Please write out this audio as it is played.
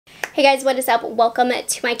Hey guys, what is up? Welcome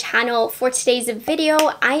to my channel. For today's video,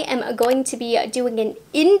 I am going to be doing an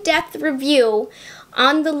in-depth review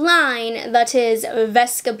on the line that is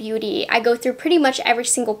VESCA Beauty. I go through pretty much every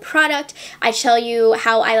single product. I tell you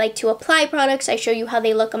how I like to apply products. I show you how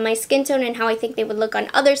they look on my skin tone and how I think they would look on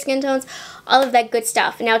other skin tones. All of that good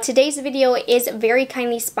stuff. Now, today's video is very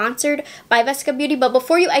kindly sponsored by VESCA Beauty, but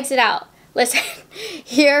before you exit out, listen,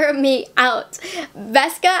 hear me out.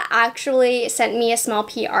 VESCA actually sent me a small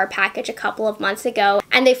PR package a couple of months ago,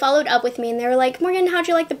 and they followed up with me and they were like, Morgan, how'd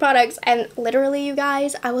you like the products? And literally, you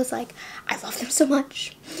guys, I was like, I love them so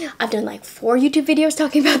much. I've done like 4 YouTube videos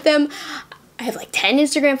talking about them. I have like 10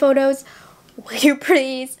 Instagram photos. Will you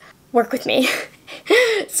please work with me?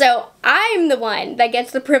 So I'm the one that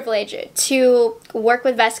gets the privilege to work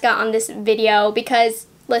with VESCA on this video because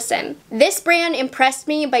listen, this brand impressed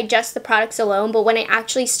me by just the products alone, but when I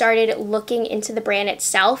actually started looking into the brand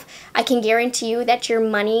itself, I can guarantee you that your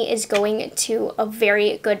money is going to a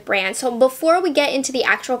very good brand. So before we get into the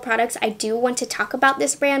actual products, I do want to talk about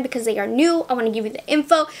this brand because they are new. I want to give you the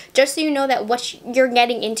info just so you know that what you're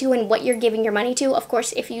getting into and what you're giving your money to, of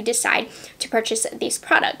course, if you decide to purchase these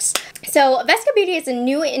products. So VESCA Beauty is a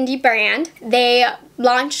new indie brand. They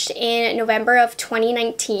launched in November of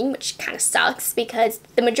 2019, which kind of sucks because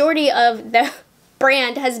the majority of the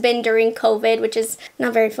brand has been during COVID, which is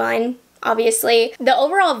not very fun, obviously. The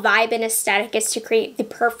overall vibe and aesthetic is to create the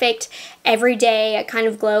perfect everyday kind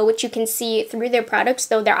of glow, which you can see through their products,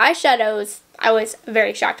 though their eyeshadows I was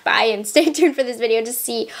very shocked by, and stay tuned for this video to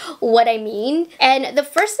see what I mean. And the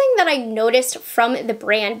first thing that I noticed from the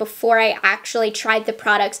brand before I actually tried the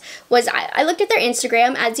products was I looked at their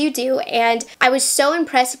Instagram, as you do, and I was so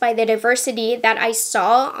impressed by the diversity that I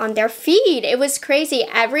saw on their feed. It was crazy.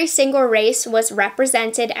 Every single race was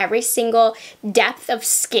represented, every single depth of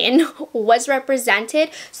skin was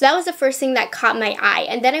represented. So that was the first thing that caught my eye.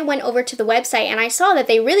 And then I went over to the website and I saw that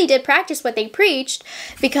they really did practice what they preached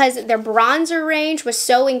because their bronzer range was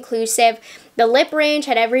so inclusive. The lip range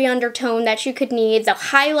had every undertone that you could need. The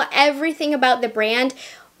highlight, everything about the brand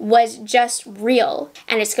was just real,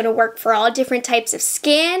 and it's going to work for all different types of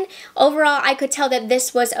skin. Overall, I could tell that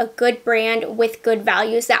this was a good brand with good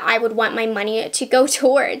values that I would want my money to go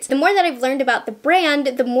towards. The more that I've learned about the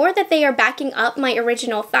brand, the more that they are backing up my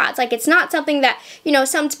original thoughts. Like, it's not something that, you know,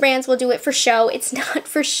 some brands will do it for show. It's not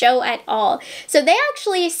for show at all. So they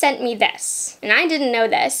actually sent me this, and I didn't know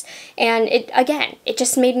this, and it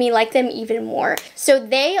just made me like them even more. So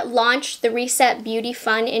they launched the Reset Beauty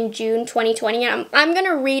Fun in June 2020, and I'm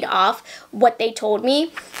gonna read off what they told me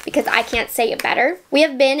because I can't say it better. We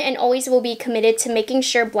have been and always will be committed to making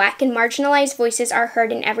sure Black and marginalized voices are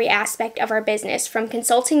heard in every aspect of our business. From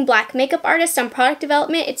consulting Black makeup artists on product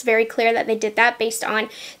development, it's very clear that they did that based on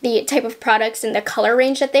the type of products and the color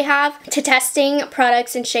range that they have, to testing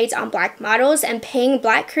products and shades on Black models and paying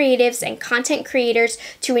Black creatives and content creators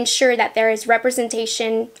to ensure that there is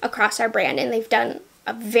representation across our brand, and they've done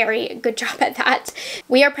a very good job at that.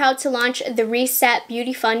 We are proud to launch the Reset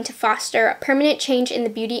Beauty Fund to foster permanent change in the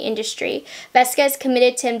beauty industry. VESCA is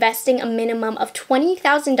committed to investing a minimum of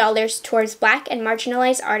 $20,000 towards Black and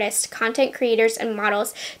marginalized artists, content creators, and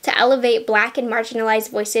models to elevate Black and marginalized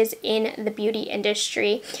voices in the beauty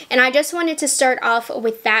industry. And I just wanted to start off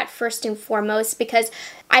with that first and foremost because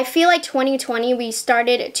I feel like 2020 we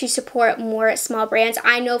started to support more small brands.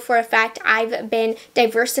 I know for a fact I've been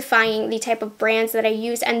diversifying the type of brands that I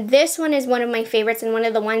use, and this one is one of my favorites and one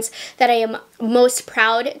of the ones that I am most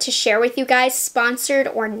proud to share with you guys, sponsored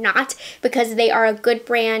or not, because they are a good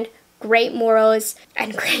brand, great morals,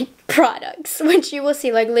 and great products, which you will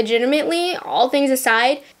see. Like, legitimately, all things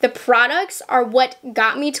aside, the products are what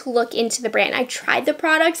got me to look into the brand. I tried the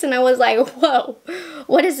products and I was like, whoa,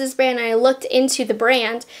 what is this brand? And I looked into the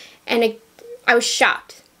brand and I was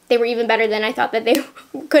shocked. They were even better than I thought that they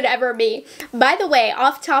could ever be. By the way,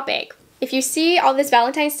 off topic, if you see all this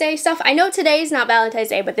Valentine's Day stuff, I know today is not Valentine's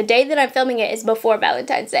Day, but the day that I'm filming it is before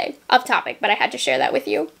Valentine's Day. Off topic, but I had to share that with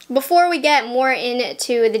you. Before we get more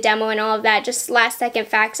into the demo and all of that, just last second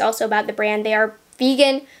facts also about the brand. They are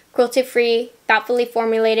vegan, cruelty-free, thoughtfully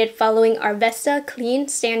formulated, following our VESCA clean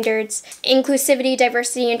standards. Inclusivity,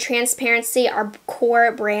 diversity, and transparency are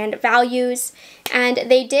core brand values. And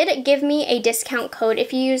they did give me a discount code.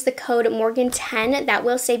 If you use the code Morgan10, that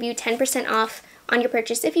will save you 10% off on your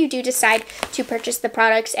purchase if you do decide to purchase the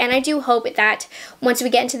products. And I do hope that once we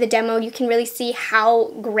get into the demo, you can really see how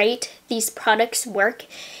great these products work,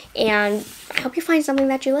 and I hope you find something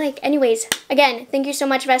that you like. Anyways, again, thank you so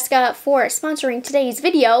much, VESCA, for sponsoring today's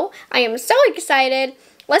video. I am so excited.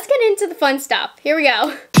 Let's get into the fun stuff. Here we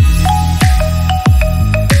go.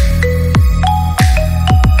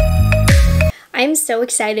 I'm so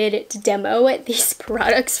excited to demo these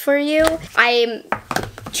products for you. I'm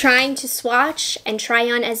trying to swatch and try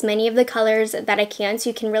on as many of the colors that I can so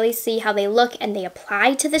you can really see how they look and they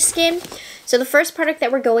apply to the skin. So the first product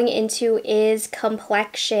that we're going into is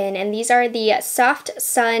complexion, and these are the Soft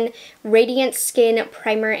Sun Radiant Skin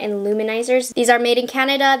Primer and Luminizers. These are made in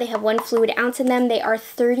Canada. They have 1 fluid ounce in them. They are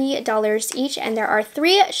 $30 each, and there are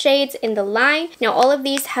 3 shades in the line. Now all of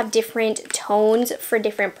these have different tones for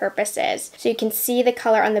different purposes. So you can see the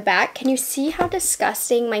color on the back. Can you see how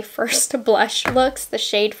disgusting my first blush looks? The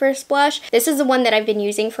shade First Blush. This is the one that I've been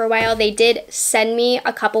using for a while. They did send me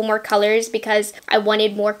a couple more colors because I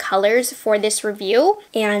wanted more colors for this review,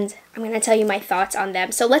 and I'm going to tell you my thoughts on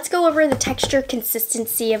them. So let's go over the texture,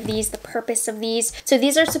 consistency of these, the purpose of these. So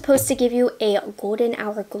these are supposed to give you a golden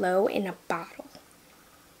hour glow in a bottle.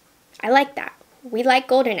 I like that. We like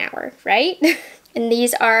golden hour, right? And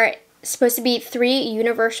these are supposed to be 3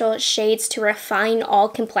 universal shades to refine all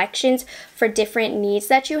complexions for different needs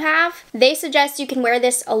that you have. They suggest you can wear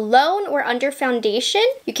this alone or under foundation.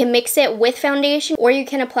 You can mix it with foundation, or you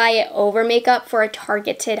can apply it over makeup for a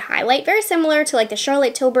targeted highlight. Very similar to like the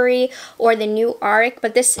Charlotte Tilbury or the new Auric,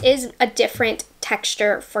 but this is a different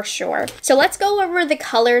texture for sure. So let's go over the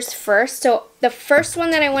colors first. So the first one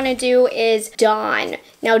that I want to do is Dawn.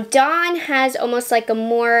 Now Dawn has almost like a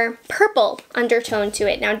more purple undertone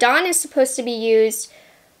to it. Now Dawn is supposed to be used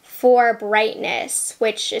for brightness,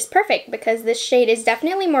 which is perfect because this shade is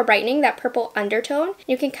definitely more brightening, that purple undertone.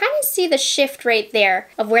 You can kind of see the shift right there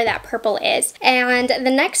of where that purple is. And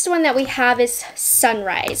the next one that we have is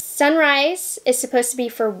Sunrise. Sunrise is supposed to be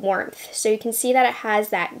for warmth. So you can see that it has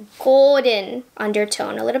that golden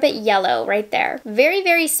undertone, a little bit yellow right there. Very,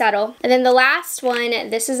 very subtle. And then the last one,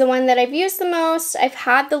 this is the one that I've used the most. I've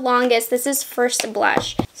had the longest. This is First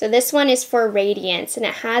Blush. So this one is for radiance, and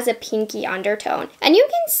it has a pinky undertone. And you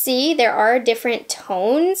can see there are different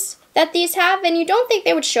tones that these have, and you don't think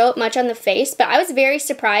they would show up much on the face, but I was very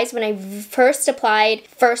surprised when I first applied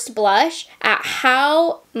First Blush at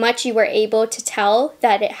how much you were able to tell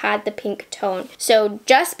that it had the pink tone. So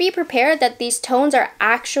just be prepared that these tones are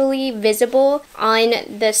actually visible on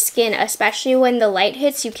the skin, especially when the light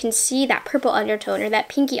hits. You can see that purple undertone or that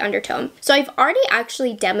pinky undertone. So I've already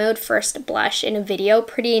actually demoed First Blush in a video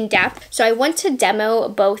pretty in depth, so I want to demo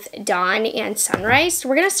both Dawn and Sunrise. So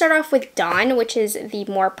we're going to start off with Dawn, which is the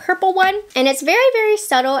more purple one, and it's very, very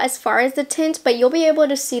subtle as far as the tint, but you'll be able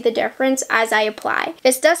to see the difference as I apply.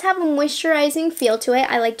 This does have a moisturizing feel to it.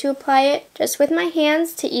 I like to apply it just with my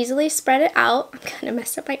hands to easily spread it out. I'm gonna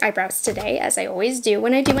mess up my eyebrows today, as I always do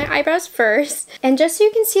when I do my eyebrows first. And just so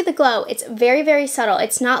you can see the glow, it's very, very subtle.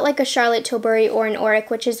 It's not like a Charlotte Tilbury or an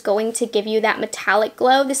Auric, which is going to give you that metallic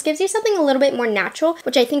glow. This gives you something a little bit more natural,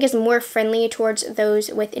 which I think is more friendly towards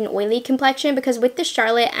those with an oily complexion, because with the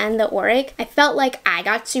Charlotte and the Auric, I felt like I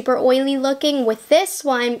got super oily looking. With this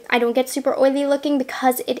one, I don't get super oily looking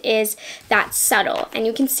because it is that subtle. And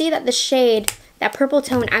you can see that the shade, that purple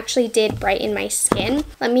tone, actually did brighten my skin.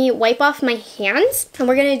 Let me wipe off my hands, and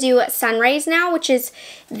we're gonna do Sunrise now, which is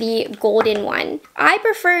the golden one. I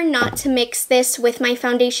prefer not to mix this with my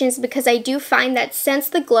foundations because I do find that since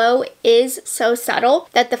the glow is so subtle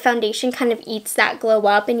that the foundation kind of eats that glow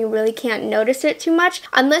up and you really can't notice it too much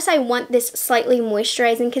unless I want this slightly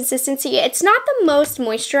moisturizing consistency. It's not the most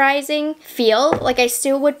moisturizing feel. Like, I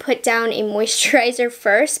still would put down a moisturizer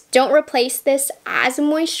first. Don't replace this as a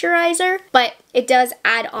moisturizer, but it does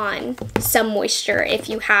add on some moisture if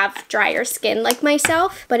you have drier skin like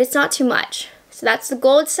myself, but it's not too much. So that's the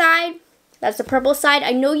gold side, that's the purple side.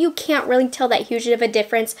 I know you can't really tell that huge of a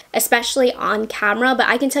difference, especially on camera, but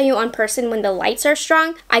I can tell you on person when the lights are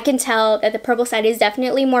strong, I can tell that the purple side is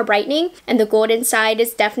definitely more brightening and the golden side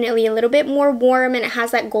is definitely a little bit more warm and it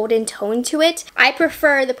has that golden tone to it. I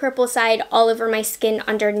prefer the purple side all over my skin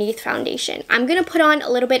underneath foundation. I'm gonna put on a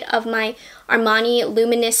little bit of my Armani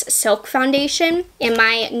Luminous Silk Foundation and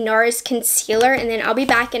my NARS Concealer, and then I'll be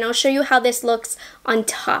back and I'll show you how this looks on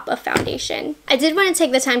top of foundation. I did want to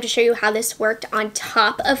take the time to show you how this worked on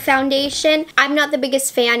top of foundation. I'm not the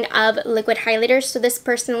biggest fan of liquid highlighters, so this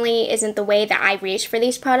personally isn't the way that I reach for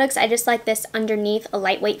these products. I just like this underneath a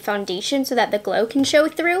lightweight foundation so that the glow can show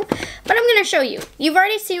through, but I'm going to show you. You've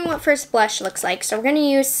already seen what First Blush looks like, so we're going to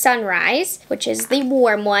use Sunrise, which is the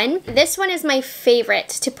warm one. This one is my favorite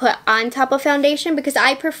to put on top of foundation because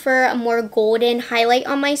I prefer a more golden highlight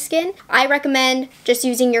on my skin. I recommend just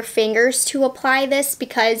using your fingers to apply this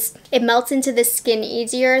because It melts into the skin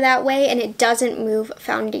easier that way, and it doesn't move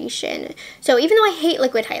foundation. So even though I hate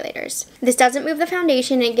liquid highlighters, this doesn't move the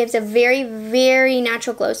foundation. It gives a very, very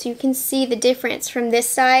natural glow. So you can see the difference from this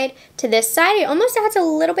side to this side. It almost adds a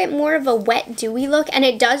little bit more of a wet, dewy look, and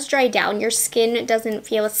it does dry down. Your skin doesn't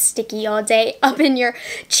feel sticky all day up in your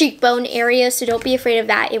cheekbone area, so don't be afraid of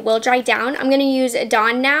that. It will dry down. I'm going to use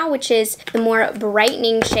Dawn now, which is the more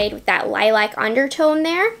brightening shade with that lilac undertone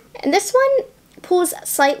there. And this one pulls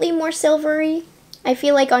slightly more silvery, I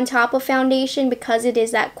feel like, on top of foundation because it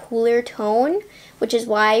is that cooler tone, which is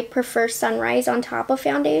why I prefer Sunrise on top of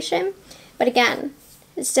foundation. But again,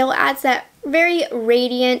 it still adds that very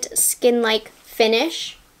radiant skin-like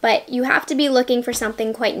finish. But you have to be looking for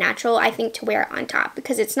something quite natural, I think, to wear on top,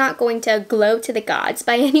 because it's not going to glow to the gods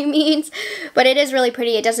by any means, but it is really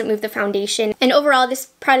pretty. It doesn't move the foundation. And overall, this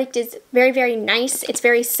product is very, very nice. It's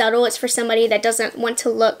very subtle. It's for somebody that doesn't want to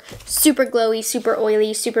look super glowy, super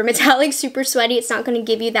oily, super metallic, super sweaty. It's not going to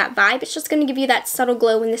give you that vibe. It's just going to give you that subtle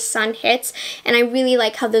glow when the sun hits. And I really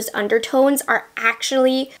like how those undertones are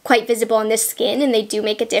actually quite visible on the skin, and they do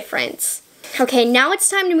make a difference. Okay, now it's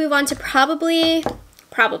time to move on to probably,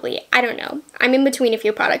 I don't know. I'm in between a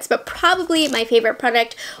few products, but probably my favorite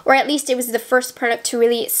product, or at least it was the first product to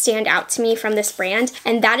really stand out to me from this brand,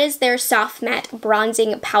 and that is their Soft Matte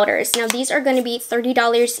Bronzing Powders. Now, these are going to be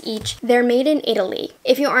 $30 each. They're made in Italy.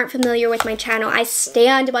 If you aren't familiar with my channel, I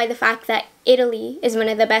stand by the fact that Italy is one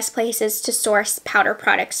of the best places to source powder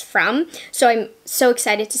products from. So I'm so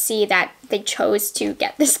excited to see that they chose to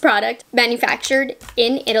get this product manufactured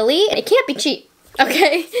in Italy. And it can't be cheap.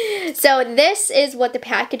 Okay, so this is what the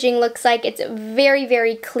packaging looks like. It's very,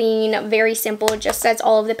 very clean, very simple, just as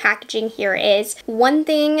all of the packaging here is. One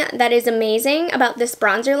thing that is amazing about this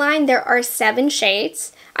bronzer line, there are 7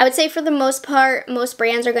 shades. I would say for the most part, most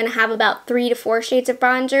brands are going to have about 3 to 4 shades of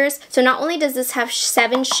bronzers. So not only does this have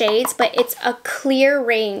 7 shades, but it's a clear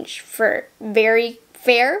range for very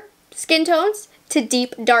fair skin tones to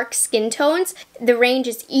deep, dark skin tones. The range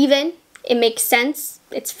is even. It makes sense.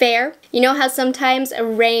 It's fair. You know how sometimes a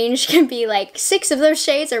range can be like 6 of those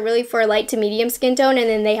shades are really for light to medium skin tone, and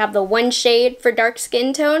then they have the 1 shade for dark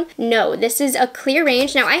skin tone? No, this is a clear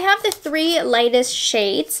range. Now I have the 3 lightest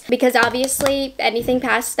shades because obviously anything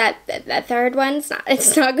past that third one,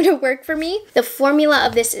 it's not going to work for me. The formula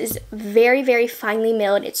of this is very, very finely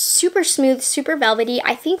milled. It's super smooth, super velvety.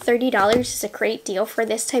 I think $30 is a great deal for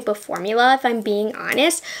this type of formula, if I'm being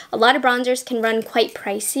honest. A lot of bronzers can run quite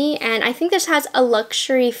pricey, and I think this has a luxury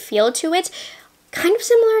feel to it, kind of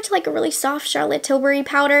similar to like a really soft Charlotte Tilbury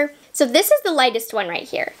powder. So this is the lightest one right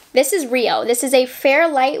here. This is Rio. This is a fair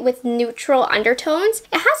light with neutral undertones.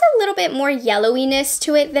 It has a little bit more yellowiness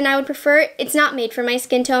to it than I would prefer. It's not made for my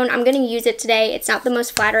skin tone. I'm going to use it today. It's not the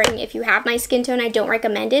most flattering. If you have my skin tone, I don't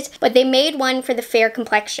recommend it. But they made one for the fair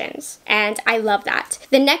complexions, and I love that.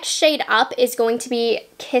 The next shade up is going to be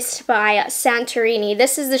Kissed by Santorini.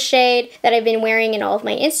 This is the shade that I've been wearing in all of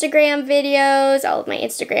my Instagram videos, all of my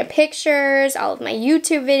Instagram pictures, all of my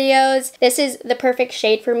YouTube videos. This is the perfect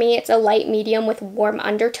shade for me. It's a light medium with warm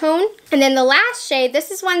undertone. And then the last shade, this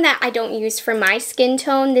is one that I don't use for my skin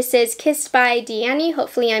tone. This is Kissed by Diani.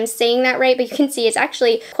 Hopefully I'm saying that right, but you can see it's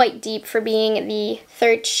actually quite deep for being the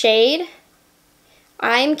 3rd shade.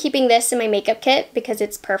 I'm keeping this in my makeup kit because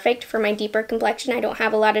it's perfect for my deeper complexion. I don't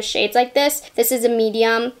have a lot of shades like this. This is a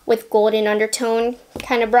medium with golden undertone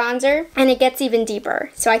kind of bronzer, and it gets even deeper.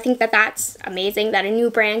 So I think that that's amazing that a new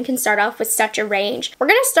brand can start off with such a range. We're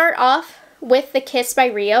gonna start off with the Kiss by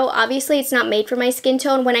Rio. Obviously, it's not made for my skin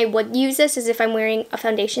tone. When I would use this is if I'm wearing a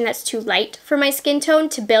foundation that's too light for my skin tone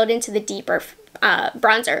to build into the deeper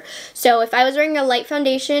bronzer. So if I was wearing a light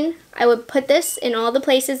foundation, I would put this in all the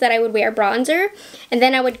places that I would wear bronzer, and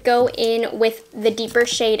then I would go in with the deeper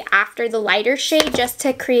shade after the lighter shade just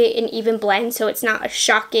to create an even blend so it's not a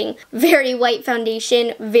shocking, very white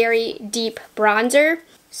foundation, very deep bronzer.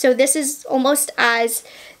 So this is almost as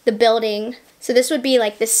the building. So this would be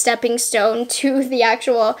like the stepping stone to the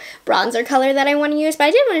actual bronzer color that I want to use. But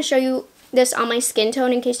I did want to show you this on my skin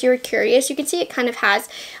tone in case you were curious. You can see it kind of has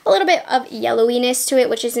a little bit of yellowiness to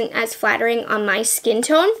it, which isn't as flattering on my skin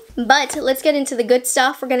tone. But let's get into the good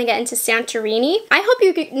stuff. We're going to get into Santorini. I hope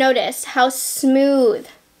you could notice how smooth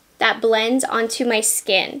that blends onto my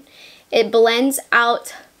skin. It blends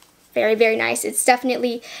out very, very nice. It's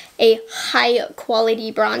definitely a high quality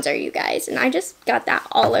bronzer, you guys. And I just got that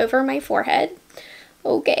all over my forehead.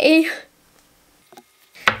 Okay.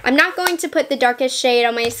 I'm not going to put the darkest shade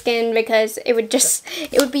on my skin because it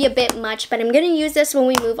would be a bit much, but I'm going to use this when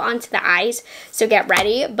we move on to the eyes, so get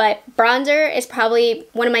ready. But bronzer is probably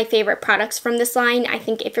one of my favorite products from this line. I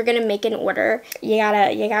think if you're going to make an order, you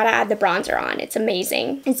gotta add the bronzer on. It's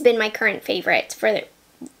amazing. It's been my current favorite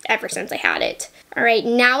ever since I had it. Alright,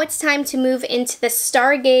 now it's time to move into the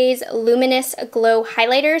Stargaze Luminous Glow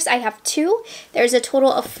Highlighters. I have 2. There's a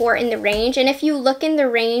total of 4 in the range, and if you look in the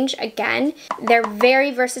range again, they're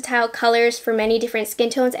very versatile colors for many different skin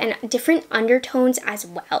tones and different undertones as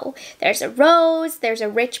well. There's a rose, there's a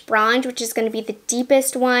rich bronze, which is going to be the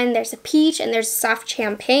deepest one, there's a peach, and there's a soft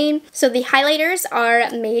champagne. So the highlighters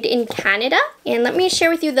are made in Canada, and let me share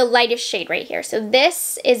with you the lightest shade right here. So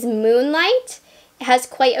this is Moonlight. It has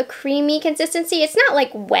quite a creamy consistency. It's not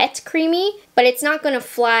like wet creamy, but it's not going to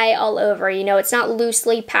fly all over, you know, it's not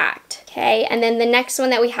loosely packed. Okay, and then the next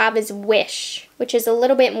one that we have is Wish, which is a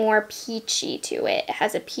little bit more peachy to it. It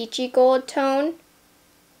has a peachy gold tone.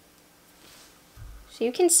 So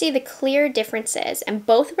you can see the clear differences, and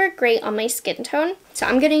both work great on my skin tone. So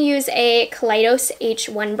I'm going to use a Kaleidos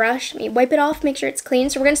H1 brush. Let me wipe it off, make sure it's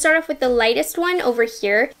clean. So we're going to start off with the lightest one over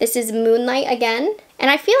here. This is Moonlight again. And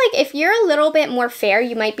I feel like if you're a little bit more fair,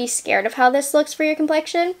 you might be scared of how this looks for your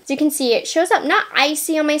complexion. As you can see, it shows up not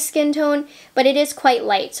icy on my skin tone, but it is quite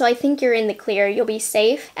light. So I think you're in the clear, you'll be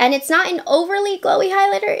safe. And it's not an overly glowy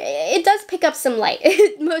highlighter. It does pick up some light.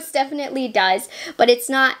 It most definitely does, but it's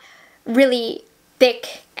not really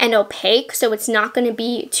thick and opaque, so it's not going to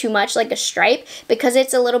be too much like a stripe. Because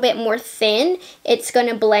it's a little bit more thin, it's going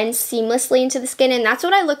to blend seamlessly into the skin, and that's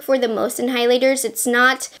what I look for the most in highlighters. It's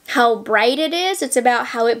not how bright it is, it's about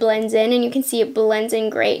how it blends in, and you can see it blends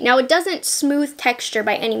in great. Now, it doesn't smooth texture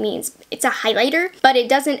by any means. It's a highlighter, but it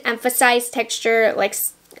doesn't emphasize texture like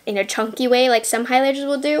in a chunky way like some highlighters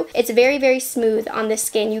will do. It's very, very smooth on the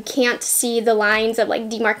skin. You can't see the lines of like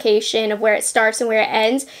demarcation of where it starts and where it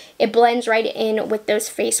ends. It blends right in with those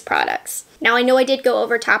face products. Now, I know I did go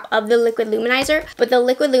over top of the liquid luminizer, but the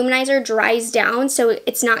liquid luminizer dries down, so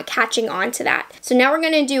it's not catching on to that. So now we're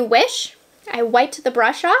going to do Wish. I wiped the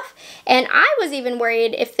brush off, and I was even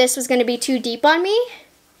worried if this was going to be too deep on me,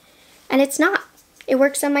 and it's not. It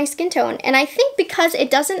works on my skin tone, and I think because it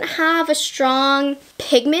doesn't have a strong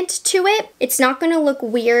pigment to it, it's not going to look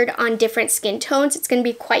weird on different skin tones. It's going to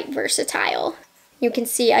be quite versatile. You can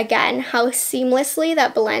see again how seamlessly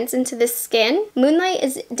that blends into the skin. Moonlight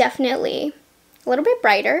is definitely a little bit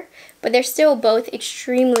brighter, but they're still both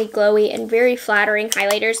extremely glowy and very flattering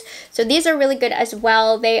highlighters. So these are really good as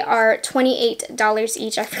well. They are $28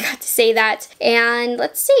 each. I forgot to say that. And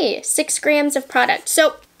let's see, 6 grams of product.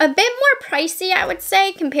 So a bit more pricey, I would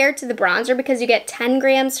say, compared to the bronzer, because you get 10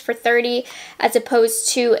 grams for $30 as opposed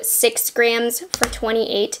to 6 grams for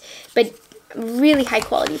 $28, but really high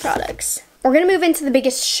quality products. We're gonna move into the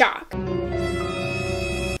biggest shock.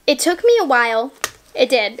 It took me a while. It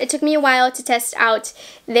did. It took me a while to test out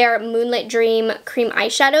their Moonlit Dream cream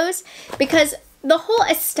eyeshadows, because the whole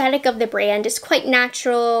aesthetic of the brand is quite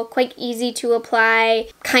natural, quite easy to apply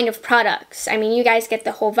kind of products. I mean, you guys get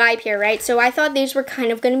the whole vibe here, right? So I thought these were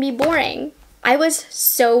kind of going to be boring. I was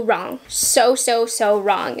so wrong. So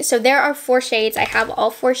wrong. So there are 4 shades. I have all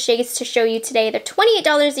 4 shades to show you today. They're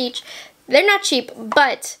 $28 each. They're not cheap,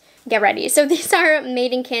 but get ready. So these are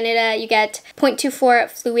made in Canada. You get 0.24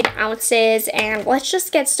 fluid ounces, and let's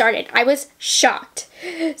just get started. I was shocked.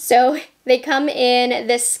 So they come in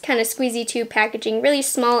this kind of squeezy tube packaging, really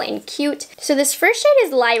small and cute. So this first shade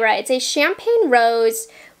is Lyra. It's a champagne rose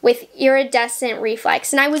with iridescent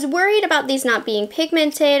reflex. And I was worried about these not being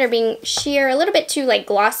pigmented or being sheer, a little bit too like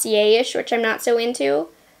Glossier-ish, which I'm not so into.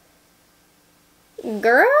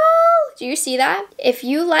 Girl, do you see that? If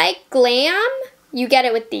you like glam, you get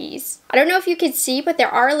it with these. I don't know if you can see, but there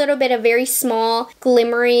are a little bit of very small,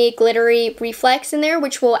 glimmery, glittery reflex in there,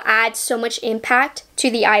 which will add so much impact to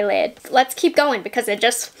the eyelid. Let's keep going, because it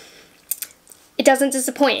doesn't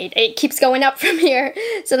disappoint. It keeps going up from here.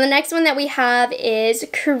 So the next one that we have is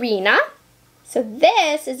Karina. So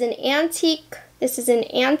this is an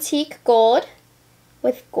antique gold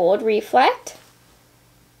with gold reflect.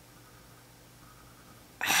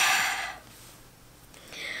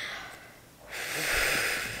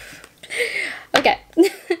 Okay,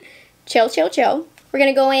 chill. We're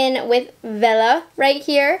gonna go in with Vela right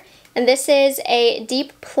here, and this is a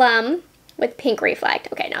deep plum with pink reflect.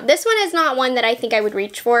 Okay, now this one is not one that I think I would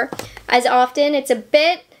reach for as often. It's a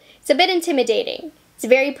bit intimidating. It's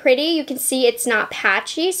very pretty. You can see it's not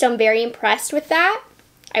patchy, so I'm very impressed with that.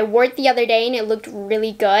 I wore it the other day and it looked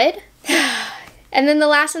really good. And then the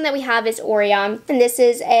last one that we have is Orion, and this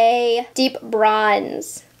is a deep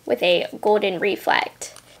bronze with a golden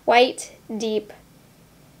reflect. White, deep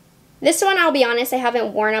This one, I'll be honest, I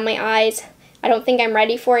haven't worn on my eyes. I don't think I'm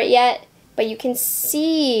ready for it yet, but you can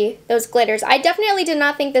see those glitters. I definitely did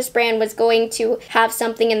not think this brand was going to have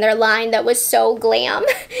something in their line that was so glam,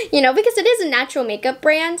 you know, because it is a natural makeup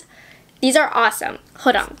brand. These are awesome.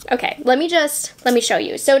 Hold on. Okay, let me show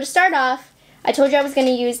you. So to start off, I told you I was going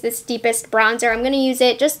to use this deepest bronzer. I'm going to use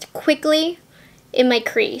it just quickly in my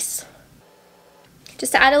crease,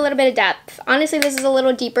 just to add a little bit of depth. Honestly, this is a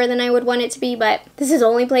little deeper than I would want it to be, but this is the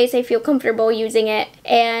only place I feel comfortable using it.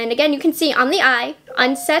 And again, you can see on the eye,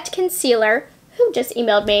 Unset Concealer, who just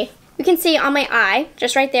emailed me. You can see on my eye,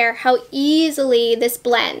 just right there, how easily this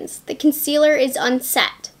blends. The concealer is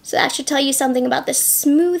unset. So that should tell you something about the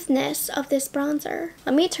smoothness of this bronzer.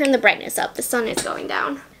 Let me turn the brightness up. The sun is going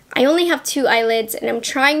down. I only have 2 eyelids and I'm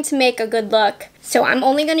trying to make a good look. So I'm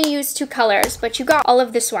only going to use 2 colors, but you got all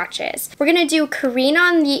of the swatches. We're going to do Careen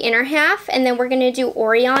on the inner half and then we're going to do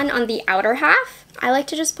Orion on the outer half. I like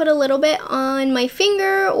to just put a little bit on my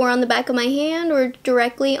finger or on the back of my hand or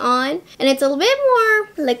directly on. And it's a little bit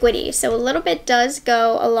more liquidy, so a little bit does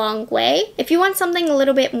go a long way. If you want something a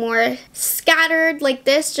little bit more scattered like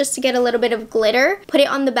this, just to get a little bit of glitter, put it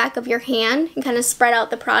on the back of your hand and kind of spread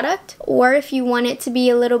out the product. Or if you want it to be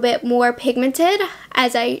a little bit more pigmented,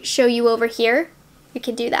 as I show you over here, you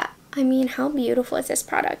can do that. I mean, how beautiful is this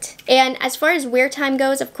product? And as far as wear time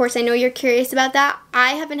goes, of course, I know you're curious about that.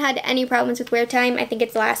 I haven't had any problems with wear time. I think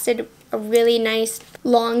it's lasted a really nice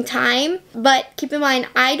long time. But keep in mind,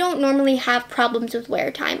 I don't normally have problems with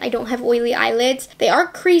wear time. I don't have oily eyelids. They are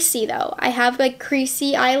creasy though. I have like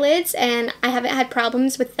creasy eyelids and I haven't had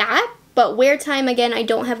problems with that. But wear time, again, I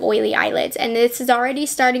don't have oily eyelids. And this is already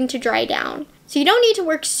starting to dry down. So you don't need to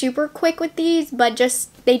work super quick with these, but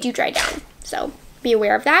just they do dry down. So be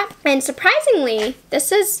aware of that. And surprisingly,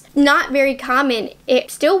 this is not very common.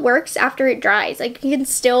 It still works after it dries. Like, you can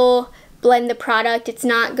still blend the product. It's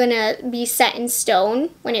not gonna be set in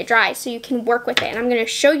stone when it dries, so you can work with it. And I'm gonna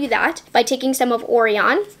show you that by taking some of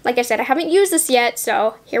Orion. Like I said, I haven't used this yet,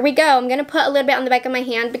 so here we go. I'm gonna put a little bit on the back of my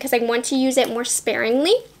hand because I want to use it more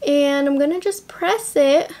sparingly. And I'm gonna just press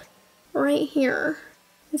it right here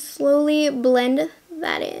and slowly blend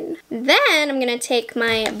that in. Then I'm gonna take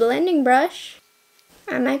my blending brush.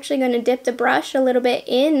 I'm actually going to dip the brush a little bit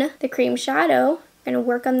in the cream shadow. I'm going to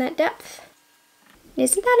work on that depth.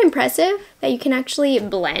 Isn't that impressive that you can actually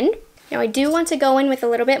blend? Now I do want to go in with a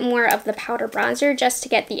little bit more of the powder bronzer just to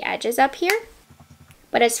get the edges up here.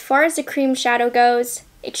 But as far as the cream shadow goes,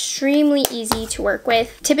 extremely easy to work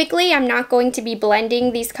with. Typically, I'm not going to be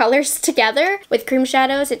blending these colors together with cream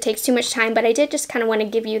shadows. It takes too much time, but I did just kind of want to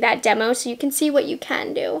give you that demo so you can see what you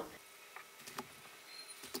can do.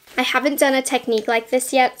 I haven't done a technique like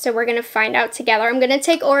this yet, so we're going to find out together. I'm going to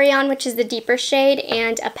take Orion, which is the deeper shade,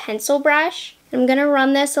 and a pencil brush. I'm going to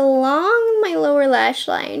run this along my lower lash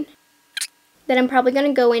line. Then I'm probably going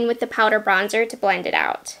to go in with the powder bronzer to blend it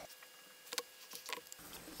out.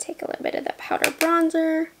 Take a little bit of the powder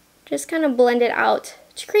bronzer, just kind of blend it out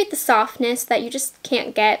to create the softness that you just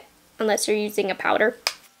can't get unless you're using a powder.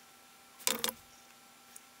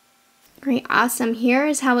 Alright, awesome. Here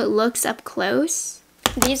is how it looks up close.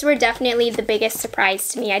 These were definitely the biggest surprise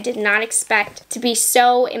to me. I did not expect to be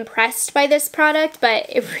so impressed by this product, but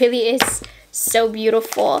it really is so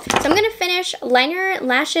beautiful. So I'm going to finish liner,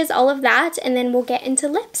 lashes, all of that, and then we'll get into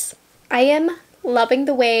lips. I am loving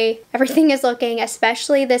the way everything is looking,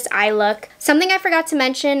 especially this eye look. Something I forgot to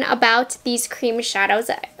mention about these cream shadows,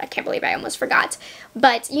 I can't believe I almost forgot,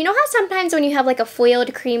 but you know how sometimes when you have like a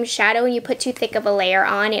foiled cream shadow and you put too thick of a layer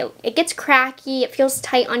on, it gets cracky, it feels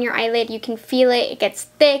tight on your eyelid, you can feel it, it gets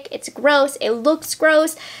thick, it's gross, it looks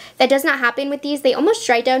gross. That does not happen with these. They almost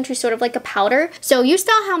dry down to sort of like a powder. So you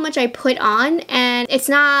saw how much I put on, and it's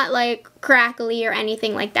not like crackly or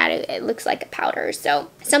anything like that. It looks like a powder.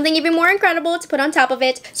 So something even more incredible to put on top of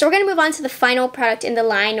it. So we're going to move on to the final product in the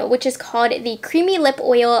line, which is called the Creamy Lip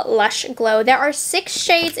Oil Lush Glow. There are 6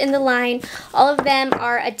 shades in the line. All of them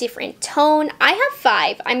are a different tone. I have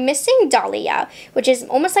 5. I'm missing Dahlia, which is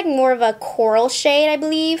almost like more of a coral shade, I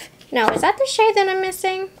believe. No, is that the shade that I'm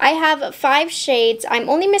missing? I have 5 shades. I'm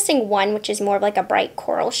only missing 1, which is more of like a bright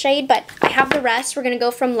coral shade, but I have the rest. We're going to go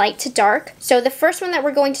from light to dark. So the first one that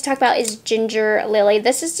we're going to talk about is Ginger Lily.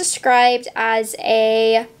 This is described as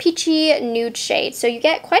a peachy nude shade. So you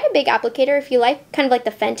get quite a big applicator if you like, kind of like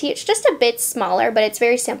the Fenty. It's just a bit smaller, but it's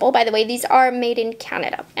very simple. By the way, these are made in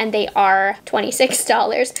Canada, and they are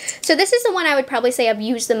 $26. So this is the one I would probably say I've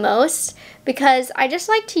used the most because I just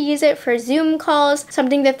like to use it for Zoom calls,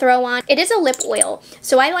 something to throw on. It is a lip oil,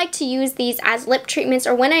 so I like to use these as lip treatments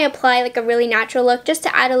or when I apply like a really natural look just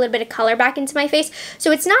to add a little bit of color back into my face.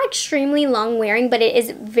 So it's not extremely long wearing, but it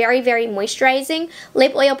is very, very moisturizing.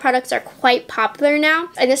 Lip oil products are quite popular now,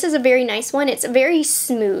 and this is a very nice one. It's very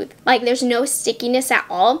smooth, like there's no stickiness at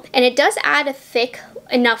all, and it does add a thick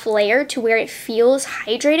enough layer to where it feels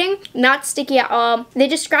hydrating, not sticky at all. They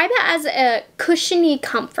describe it as a cushiony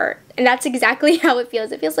comfort, and that's exactly how it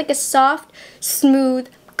feels. It feels like a soft, smooth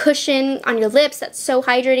cushion on your lips that's so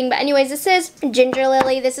hydrating. But anyways, this is Ginger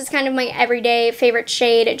Lily. This is kind of my everyday favorite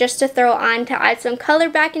shade just to throw on to add some color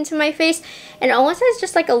back into my face, and almost as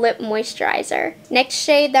just like a lip moisturizer. Next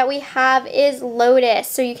shade that we have is Lotus.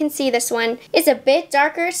 So you can see this one is a bit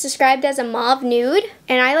darker. It's described as a mauve nude,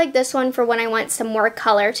 and I like this one for when I want some more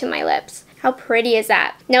color to my lips. How pretty is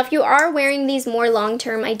that? Now, if you are wearing these more long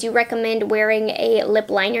term, I do recommend wearing a lip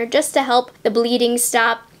liner just to help the bleeding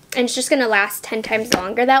stop, and it's just gonna last 10 times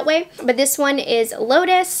longer that way. But this one is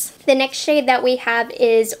Lotus. The next shade that we have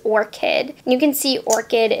is Orchid. You can see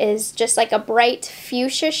Orchid is just like a bright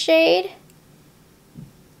fuchsia shade.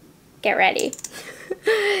 Get ready.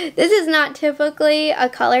 This is not typically a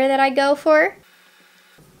color that I go for,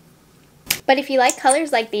 but if you like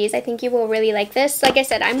colors like these, I think you will really like this. Like I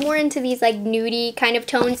said, I'm more into these like nudie kind of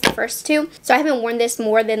tones, the first two, so I haven't worn this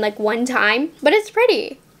more than like one time, but it's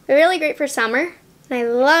pretty. Really great for summer. And I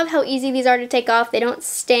love how easy these are to take off. They don't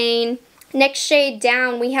stain. Next shade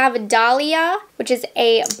down, we have Dahlia, which is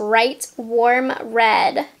a bright, warm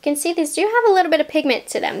red. You can see these do have a little bit of pigment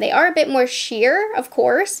to them. They are a bit more sheer, of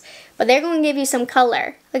course, but they're going to give you some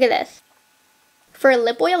color. Look at this. For a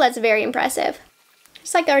lip oil, that's very impressive.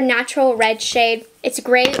 It's like our natural red shade. It's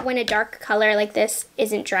great when a dark color like this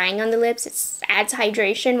isn't drying on the lips. It adds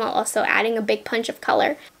hydration while also adding a big punch of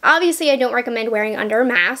color. Obviously, I don't recommend wearing under a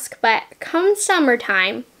mask, but come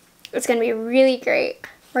summertime, it's going to be really great.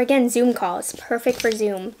 Or again, Zoom calls. Perfect for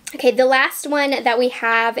Zoom. Okay, the last one that we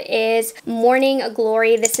have is Morning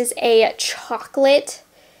Glory. This is a chocolate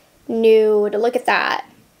nude. Look at that.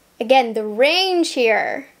 Again, the range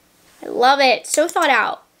here. I love it. So thought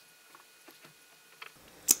out.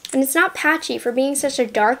 And it's not patchy. For being such a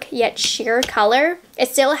dark yet sheer color, it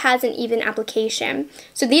still has an even application.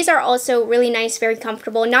 So these are also really nice, very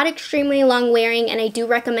comfortable, not extremely long wearing, and I do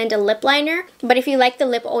recommend a lip liner. But if you like the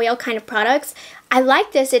lip oil kind of products, I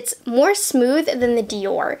like this. It's more smooth than the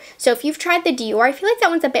Dior. So if you've tried the Dior, I feel like that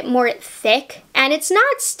one's a bit more thick, and it's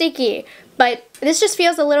not sticky, but this just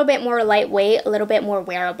feels a little bit more lightweight, a little bit more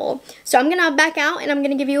wearable. So I'm gonna back out and I'm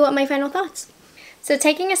gonna give you my final thoughts. So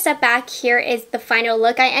taking a step back, here is the final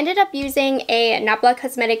look. I ended up using a Not Blood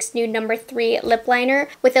Cosmetics Nude No. 3 lip liner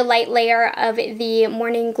with a light layer of the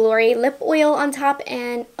Morning Glory lip oil on top,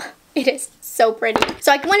 and it is so pretty.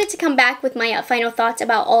 So I wanted to come back with my final thoughts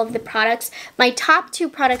about all of the products. My top two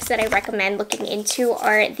products that I recommend looking into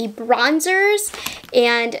are the bronzers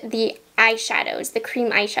and the eyeshadows, the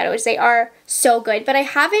cream eyeshadows. They are so good, but I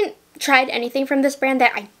haven't tried anything from this brand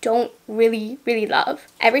that I don't really love.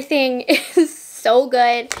 Everything is so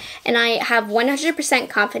good, and I have 100%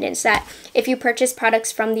 confidence that if you purchase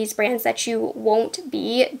products from these brands that you won't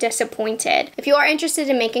be disappointed. If you are interested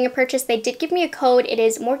in making a purchase, they did give me a code. It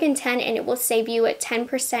is Morgan10, and it will save you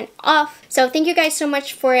 10% off. So thank you guys so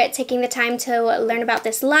much for taking the time to learn about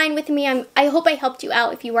this line with me. I hope I helped you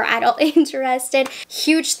out if you were at all interested.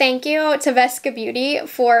 Huge thank you to VESCA Beauty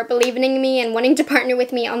for believing in me and wanting to partner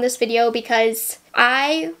with me on this video, because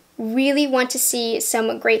I really want to see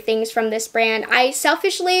some great things from this brand. I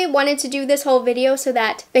selfishly wanted to do this whole video so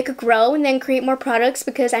that they could grow and then create more products,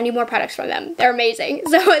 because I need more products from them. They're amazing.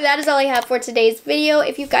 So that is all I have for today's video.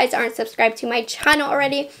 If you guys aren't subscribed to my channel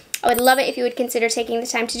already, I would love it if you would consider taking the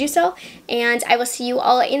time to do so, and I will see you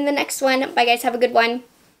all in the next one. Bye guys, have a good one.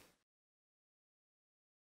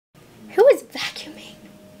 Who is vacuuming?